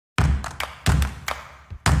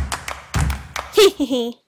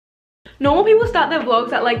Normal people start their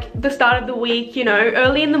vlogs at like the start of the week, you know,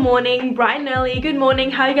 early in the morning, bright and early. Good morning,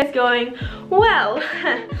 how are you guys going? Well,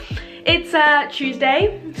 it's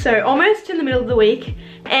Tuesday, so almost in the middle of the week,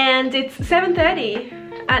 and it's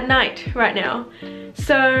 7:30 at night right now.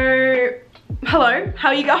 So, hello, how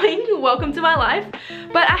are you going? Welcome to my life.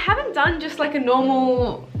 But I haven't done just like a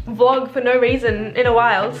normal vlog for no reason in a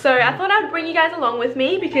while, so I thought I'd bring you guys along with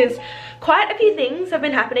me because quite a few things have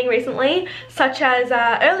been happening recently, such as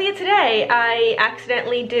earlier today I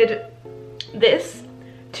accidentally did this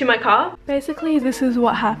to my car. Basically this is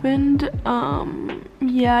what happened.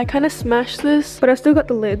 Yeah, I kind of smashed this, but I still got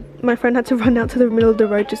the lid. My friend had to run out to the middle of the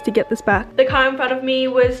road just to get this back. The car in front of me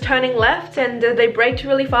was turning left, and they braked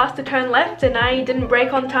really fast to turn left, and I didn't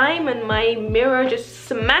brake on time, and my mirror just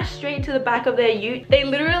smashed straight to the back of their ute. They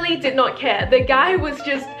literally did not care. The guy was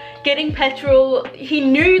just getting petrol. He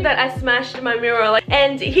knew that I smashed my mirror,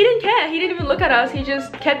 and he didn't care. He didn't even look at us. He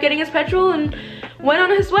just kept getting his petrol and went on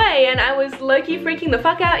his way, and I was low-key freaking the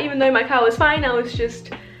fuck out. Even though my car was fine, I was just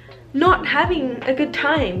not having a good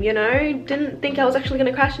time, you know? Didn't think I was actually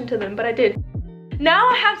gonna crash into them, but I did. Now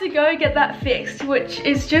I have to go get that fixed, which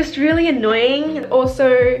is just really annoying.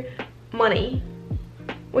 Also, money,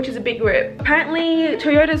 which is a big rip. Apparently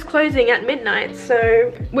Toyota's closing at midnight,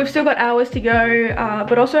 so we've still got hours to go,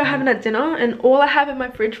 but also I haven't had dinner, and all I have in my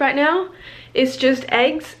fridge right now is just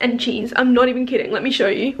eggs and cheese. I'm not even kidding, let me show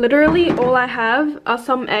you. Literally all I have are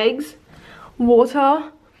some eggs, water.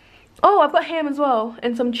 Oh, I've got ham as well,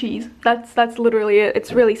 and some cheese. That's literally it.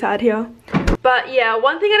 It's really sad here. But yeah,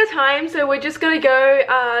 one thing at a time. So we're just gonna go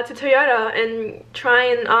to Toyota and try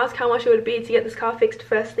and ask how much it would be to get this car fixed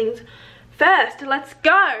first things first. Let's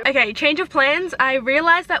go. Okay, change of plans. I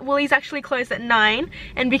realized that Woolies actually closed at 9,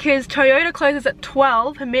 and because Toyota closes at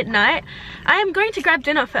 12 midnight, I am going to grab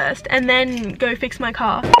dinner first and then go fix my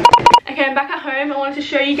car. Okay, I'm back at home. I wanted to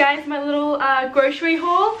show you guys my little grocery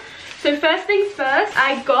haul. So first things first,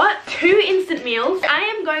 I got 2 instant meals. I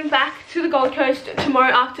am going back to the Gold Coast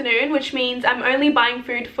tomorrow afternoon, which means I'm only buying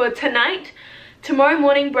food for tonight, tomorrow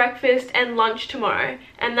morning breakfast, and lunch tomorrow,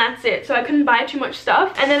 and that's it. So I couldn't buy too much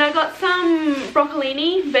stuff. And then I got some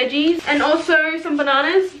broccolini, veggies, and also some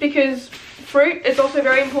bananas because fruit is also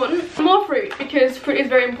very important. More fruit because fruit is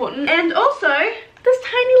very important. And also this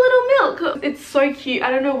tiny little milk. It's so cute.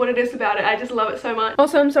 I don't know what it is about it. I just love it so much.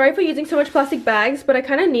 Also, I'm sorry for using so much plastic bags, but I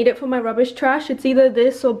kind of need it for my rubbish trash. It's either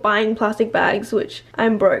this or buying plastic bags, which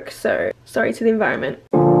I'm broke, so sorry to the environment.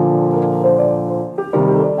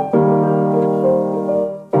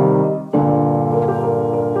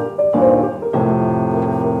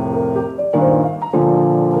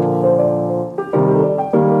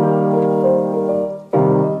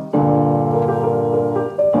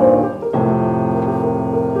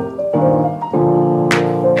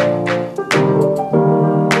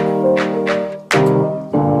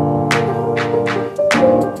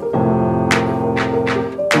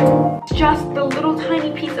 Just the little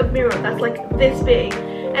tiny piece of mirror that's like this big,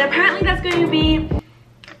 and apparently that's going to be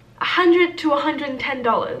 $100 to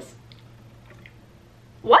 $110.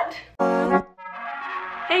 What?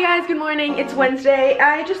 Hey guys, good morning. It's Wednesday.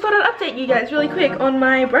 I just thought I'd update you guys really quick on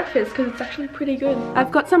my breakfast because it's actually pretty good. I've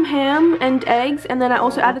got some ham and eggs, and then I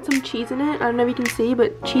also added some cheese in it. I don't know if you can see,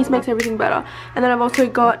 but cheese makes everything better. And then I've also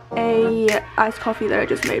got a iced coffee that I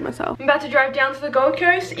just made myself. I'm about to drive down to the Gold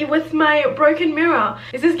Coast with my broken mirror.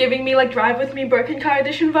 This is giving me like Drive With Me Broken Car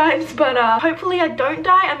Edition vibes, but hopefully I don't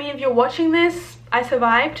die. I mean, if you're watching this, I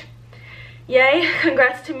survived. Yay,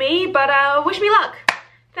 congrats to me, but wish me luck.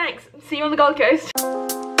 Thanks. See you on the Gold Coast.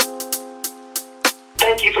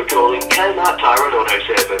 Thank you for calling Kmart Tyrant Auto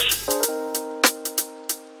Service.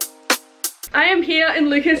 I am here in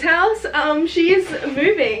Luka's house. She is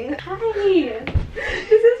moving. Hi.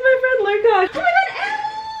 This is my friend Luka. Oh my god,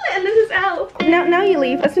 Elle! And this is Elle. Now you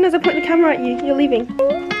leave. As soon as I point the camera at you, you're leaving.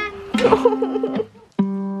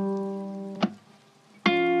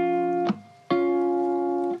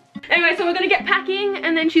 Anyway, so we're gonna get packing,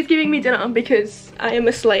 and then she's giving me dinner because I am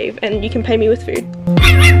a slave and you can pay me with food.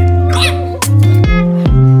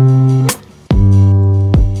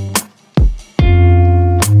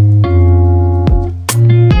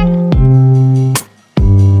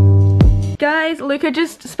 Guys, Luka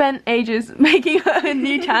just spent ages making her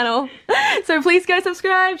new channel, so please go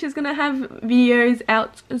subscribe. She's gonna have videos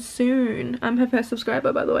out soon. I'm her first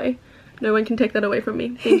subscriber, by the way. No one can take that away from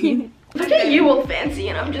me. Thank you. Look at you all fancy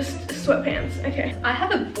and I'm just sweatpants. Okay. I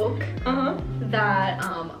have a book that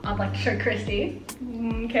I'd like to show Kristy.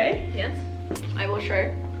 Okay. Yes, I will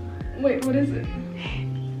show. Wait, what is it?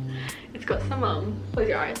 It's got some close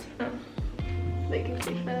your eyes. Oh. So you can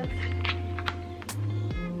see first.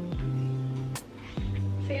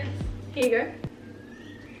 pants. Here you go.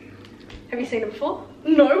 Have you seen it before?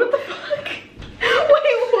 No, what the fuck? Wait,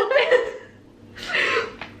 what?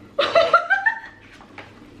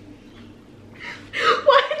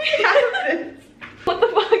 Why do you have this? What the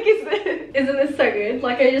fuck is this? Isn't this so good?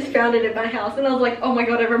 Like, I just found it in my house and I was like, oh my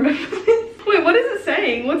god, I remember this. Wait, what is it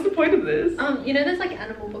saying? What's the point of this? You know there's like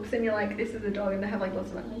animal books and you're like, this is a dog and they have like lots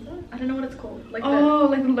of animals on it? I don't know what it's called. Like oh,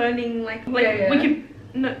 like learning, like yeah.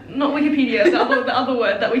 No, not Wikipedia, the other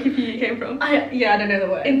word that Wikipedia came from. Yeah, I don't know the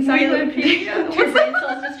word. Encyclopedia. Two brain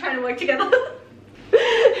cells just trying to work together.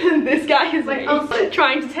 This guy is like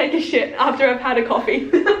trying to take a shit after I've had a coffee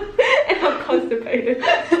and I'm constipated.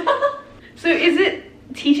 So is it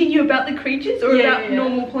teaching you about the creatures or about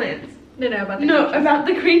normal plants? No, about the creatures. About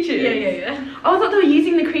the creatures. Yeah. Oh, I thought they were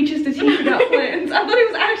using the creatures to teach about plants. I thought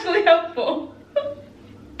it was actually helpful.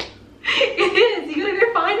 It is. You gotta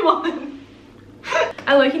go find one.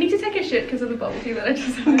 I like you need to take a shit because of the bubble tea that I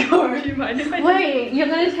just had. Go. Do you mind if I Wait, you're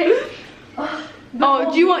gonna take? Oh,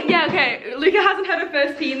 do you want? Yeah, okay. Luka hasn't had her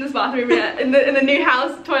first pee in this bathroom yet. In the new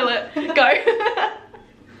house toilet. Go.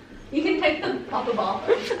 You can take the upper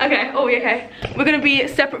bathroom. Okay. Oh, okay. We're gonna be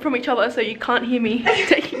separate from each other, so you can't hear me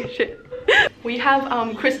taking a shit. We have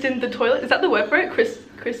Kristen the toilet. Is that the word for it?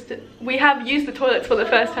 Kristen. We have used the toilets for the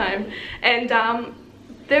first time, and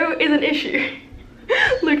there is an issue.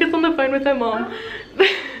 Luka's on the phone with her mom. The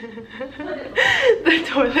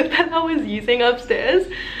toilet that I was using upstairs,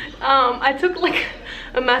 I took like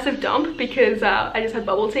a massive dump because I just had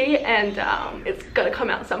bubble tea and it's gotta come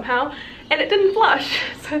out somehow, and it didn't flush,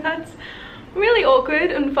 so that's really awkward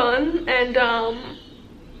and fun. And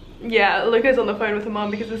yeah, Luka's on the phone with her mom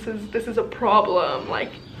because this is a problem.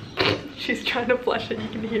 Like, she's trying to flush it, you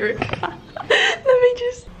can hear it. Let me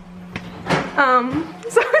just so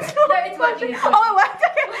it's not it's working. Oh, it worked.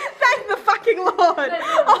 Okay. Thank the fucking Lord.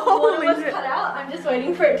 Holy shit. Cut out. I'm just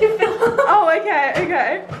waiting for it to fill up. Oh,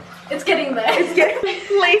 okay. It's getting there. It's getting.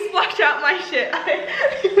 Please flush out my shit.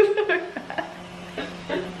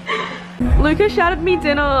 Luka shouted me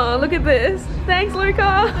dinner. Look at this. Thanks,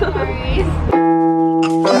 Luka. No worries.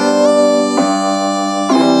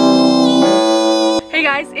 Hey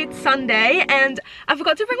guys, it's Sunday and I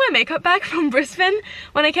forgot to bring my makeup back from Brisbane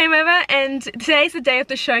when I came over, and today's the day of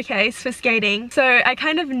the showcase for skating, so I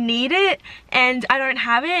kind of need it and I don't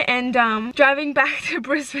have it, and driving back to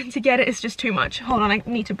Brisbane to get it is just too much. Hold on, I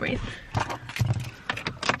need to breathe.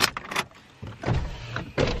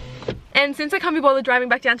 And since I can't be bothered driving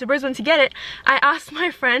back down to Brisbane to get it, I asked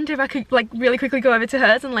my friend if I could like really quickly go over to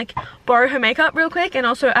hers and like borrow her makeup real quick, and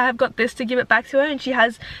also I have got this to give it back to her, and she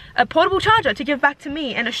has a portable charger to give back to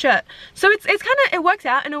me and a shirt. So it's kind of, it works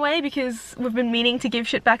out in a way because we've been meaning to give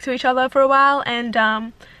shit back to each other for a while, and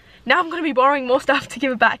now I'm going to be borrowing more stuff to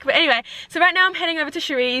give it back. But anyway, so right now I'm heading over to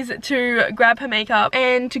Cherie's to grab her makeup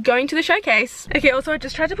and to going to the showcase. Okay, also I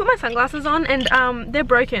just tried to put my sunglasses on and they're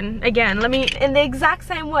broken again. Let me, in the exact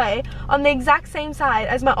same way, on the exact same side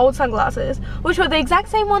as my old sunglasses, which were the exact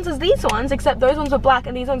same ones as these ones, except those ones were black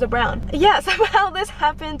and these ones are brown. Yeah, somehow this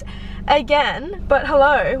happened again, but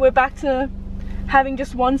hello, we're back to having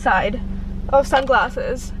just one side of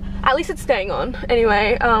sunglasses. At least it's staying on.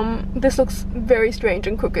 Anyway, this looks very strange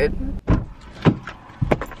and crooked.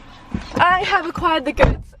 I have acquired the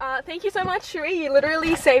goods. Thank you so much, Cherie. You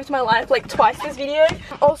literally saved my life like twice this video.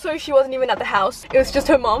 Also, she wasn't even at the house. It was just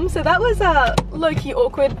her mom, so that was low-key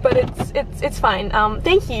awkward, but it's fine.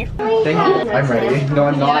 Thank you. Thank you. I'm ready. No,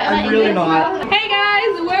 I'm not. I'm really not. Hey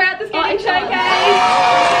guys, we're at the skating showcase.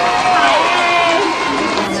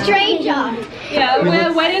 Stranger. Yeah,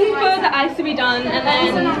 we're waiting for the ice to be done, and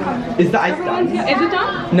then... Is the ice done? Is it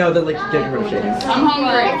done? No, they're like getting rid of shades. I'm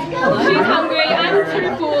hungry. She's hungry, I'm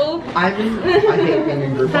too full. I hate being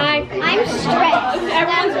in group. Hi. I'm stressed.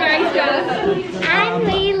 Everyone's very stressed. I'm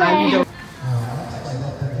Leela.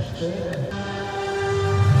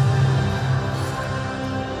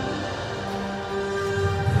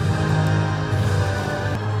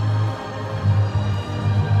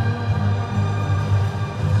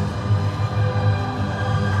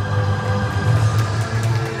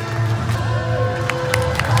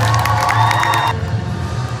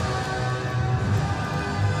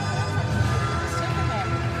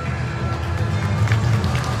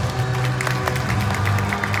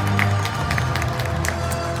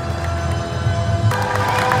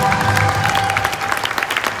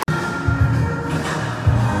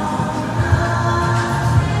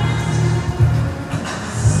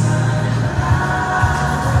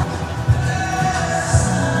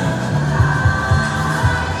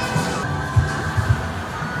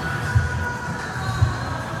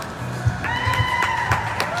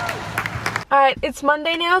 Alright, it's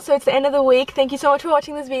Monday now, so it's the end of the week. Thank you so much for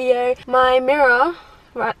watching this video. My mirror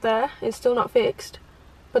right there is still not fixed,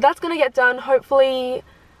 but that's gonna get done hopefully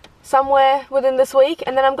somewhere within this week,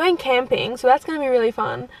 and then I'm going camping, so that's gonna be really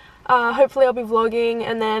fun. Hopefully I'll be vlogging,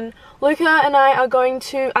 and then Luka and I are going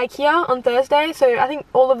to IKEA on Thursday, so I think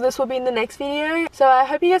all of this will be in the next video. So I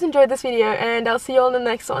hope you guys enjoyed this video, and I'll see you all in the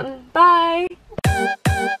next one. Bye!